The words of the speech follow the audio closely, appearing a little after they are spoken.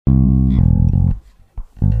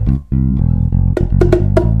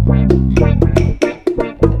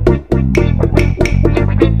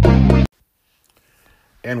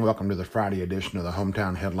welcome to the Friday edition of the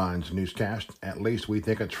Hometown Headlines newscast. At least we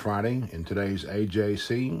think it's Friday. In today's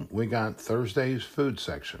AJC, we got Thursday's food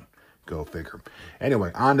section. Go figure.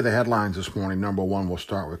 Anyway, on to the headlines this morning. Number one, we'll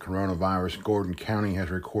start with coronavirus. Gordon County has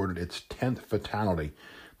recorded its 10th fatality.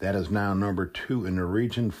 That is now number 2 in the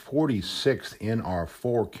region, 46th in our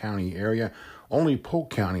 4-county area. Only Polk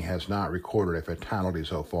County has not recorded a fatality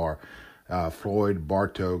so far. Floyd,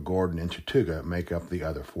 Bartow, Gordon, and Chattooga make up the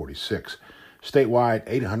other 46. Statewide,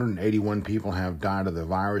 881 people have died of the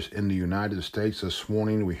virus in the United States. This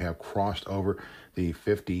morning, we have crossed over the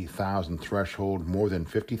 50,000 threshold. More than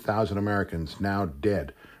 50,000 Americans now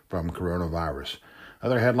dead from coronavirus.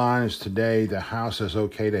 Other headlines today, the House has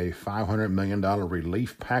okayed a $500 million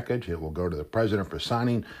relief package. It will go to the president for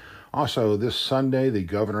signing. Also, this Sunday, the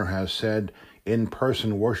governor has said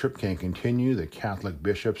in-person worship can continue. The Catholic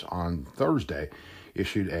bishops on Thursday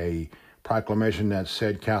issued a proclamation that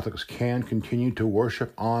said Catholics can continue to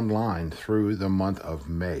worship online through the month of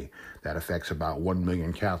May. That affects about 1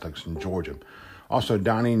 million Catholics in Georgia. Also,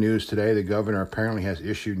 dining news today, the governor apparently has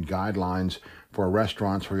issued guidelines for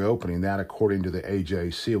restaurants reopening. That, according to the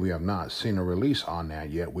AJC, we have not seen a release on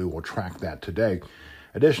that yet. We will track that today.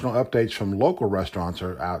 Additional updates from local restaurants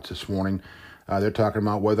are out this morning. They're talking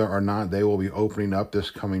about whether or not they will be opening up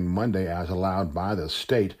this coming Monday as allowed by the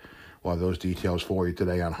state. Well, those details for you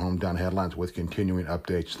today on Hometown Headlines with continuing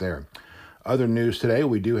updates there. Other news today,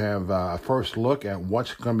 we do have a first look at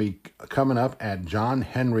what's going to be coming up at John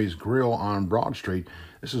Henry's Grill on Broad Street.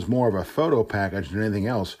 This is more of a photo package than anything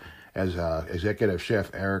else as Executive Chef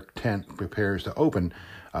Eric Tent prepares to open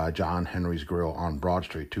John Henry's Grill on Broad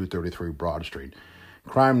Street, 233 Broad Street.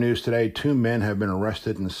 Crime news today, 2 men have been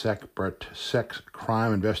arrested in separate sex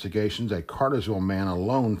crime investigations. A Cartersville man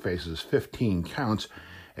alone faces 15 counts.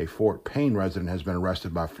 A Fort Payne resident has been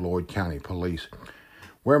arrested by Floyd County Police.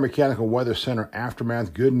 Ware Mechanical Weather Center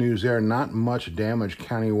aftermath. Good news there. Not much damage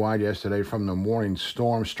countywide yesterday from the morning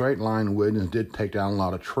storm. Straight line winds did take down a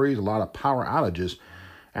lot of trees, a lot of power outages.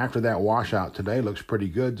 After that washout today, looks pretty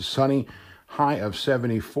good. Sunny, high of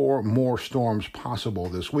 74. More storms possible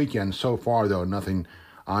this weekend. So far, though, nothing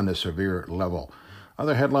on the severe level.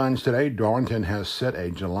 Other headlines today, Darlington has set a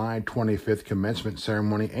July 25th commencement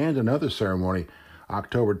ceremony and another ceremony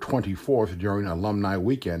October 24th during Alumni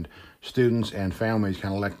Weekend. Students and families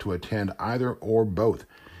can elect to attend either or both.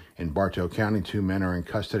 In Bartow County, 2 men are in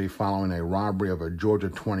custody following a robbery of a Georgia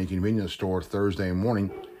 20 convenience store Thursday morning.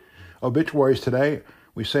 Obituaries today,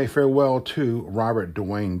 we say farewell to Robert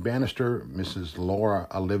Dwayne Bannister, Mrs. Laura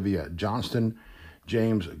Olivia Johnston,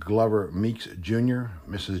 James Glover Meeks Jr.,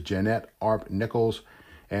 Mrs. Jeanette Arp Nichols,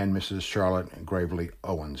 and Mrs. Charlotte Gravely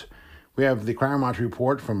Owens. We have the Crime Watch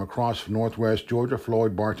report from across northwest Georgia.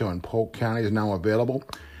 Floyd, Bartow, and Polk County is now available.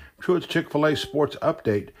 Truett's Chick-fil-A sports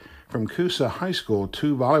update from Coosa High School.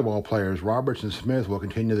 2 volleyball players, Roberts and Smith, will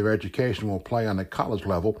continue their education, will play on the college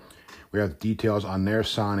level. We have details on their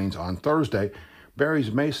signings on Thursday.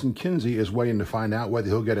 Barry's Mason Kinsey is waiting to find out whether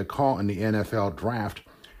he'll get a call in the NFL draft.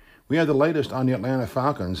 We have the latest on the Atlanta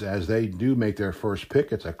Falcons as they do make their first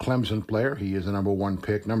pick. It's a Clemson player. He is the number 1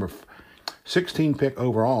 pick, number 16 pick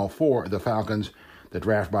overall for the Falcons. The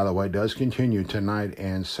draft, by the way, does continue tonight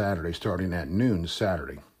and Saturday, starting at noon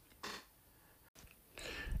Saturday.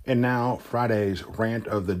 And now, Friday's rant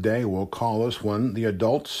of the day, we'll call this one, The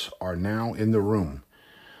Adults Are Now in the Room.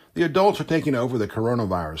 The adults are taking over the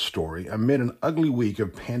coronavirus story. Amid an ugly week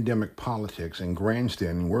of pandemic politics and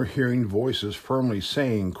grandstanding, we're hearing voices firmly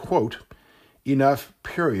saying, quote, enough,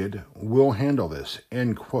 period, we'll handle this,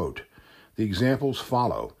 end quote. The examples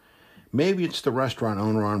follow. Maybe it's the restaurant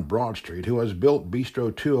owner on Broad Street who has built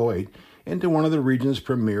Bistro 208 into one of the region's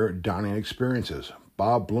premier dining experiences.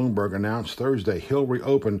 Bob Bloomberg announced Thursday he'll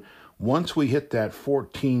reopen once we hit that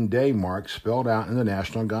 14-day mark spelled out in the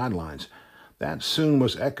national guidelines. That soon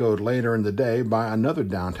was echoed later in the day by another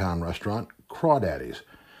downtown restaurant, Crawdaddy's.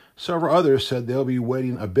 Several others said they'll be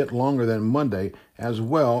waiting a bit longer than Monday as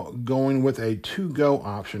well, going with a to-go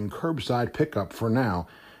option, curbside pickup for now,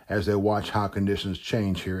 as they watch how conditions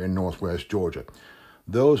change here in northwest Georgia.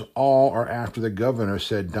 Those all are after the governor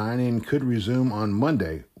said dining could resume on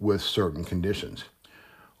Monday with certain conditions.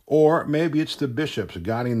 Or maybe it's the bishops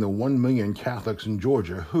guiding the 1 million Catholics in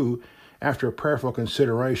Georgia who, after prayerful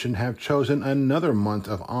consideration, have chosen another month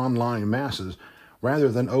of online masses rather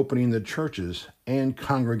than opening the churches and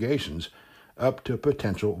congregations up to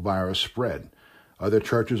potential virus spread. Other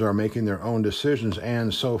churches are making their own decisions,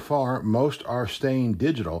 and so far, most are staying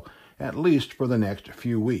digital, at least for the next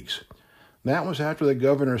few weeks. That was after the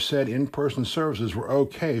governor said in-person services were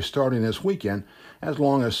okay starting this weekend, as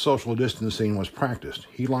long as social distancing was practiced.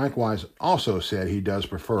 He likewise also said he does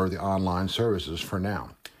prefer the online services for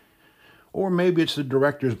now. Or maybe it's the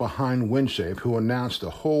directors behind WinShape who announced the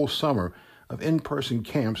whole summer of in-person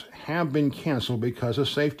camps have been canceled because of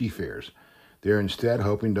safety fears. They're instead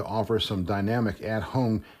hoping to offer some dynamic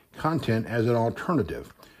at-home content as an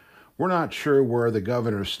alternative. We're not sure where the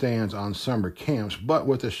governor stands on summer camps, but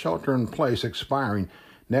with the shelter-in-place expiring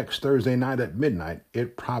next Thursday night at midnight,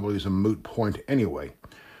 it probably is a moot point anyway.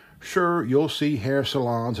 Sure, you'll see hair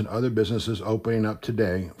salons and other businesses opening up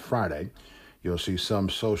today, Friday. You'll see some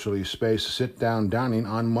socially spaced sit-down dining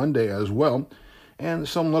on Monday as well, and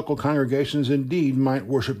some local congregations indeed might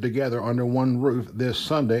worship together under one roof this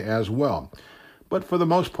Sunday as well. But for the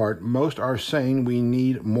most part, most are saying we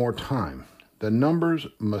need more time. The numbers,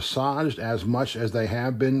 massaged as much as they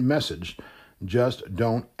have been messaged, just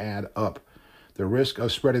don't add up. The risk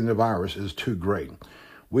of spreading the virus is too great.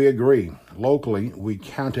 We agree. Locally, we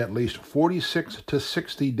count at least 46 to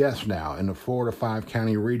 60 deaths now in the 4 to 5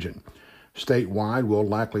 county region. Statewide, we'll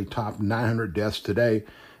likely top 900 deaths today.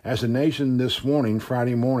 As a nation this morning,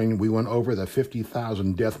 Friday morning, we went over the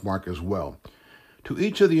 50,000 death mark as well. To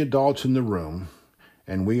each of the adults in the room,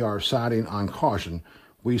 and we are siding on caution,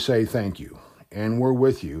 we say thank you, and we're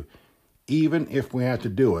with you, even if we have to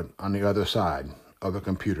do it on the other side of a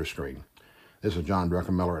computer screen. This is John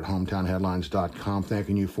Druckenmiller at HometownHeadlines.com,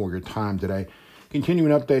 thanking you for your time today.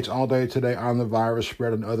 Continuing updates all day today on the virus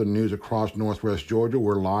spread and other news across Northwest Georgia.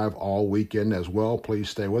 We're live all weekend as well. Please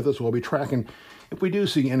stay with us. We'll be tracking if we do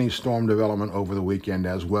see any storm development over the weekend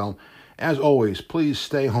as well. As always, please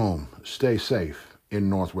stay home, stay safe in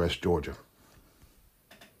Northwest Georgia.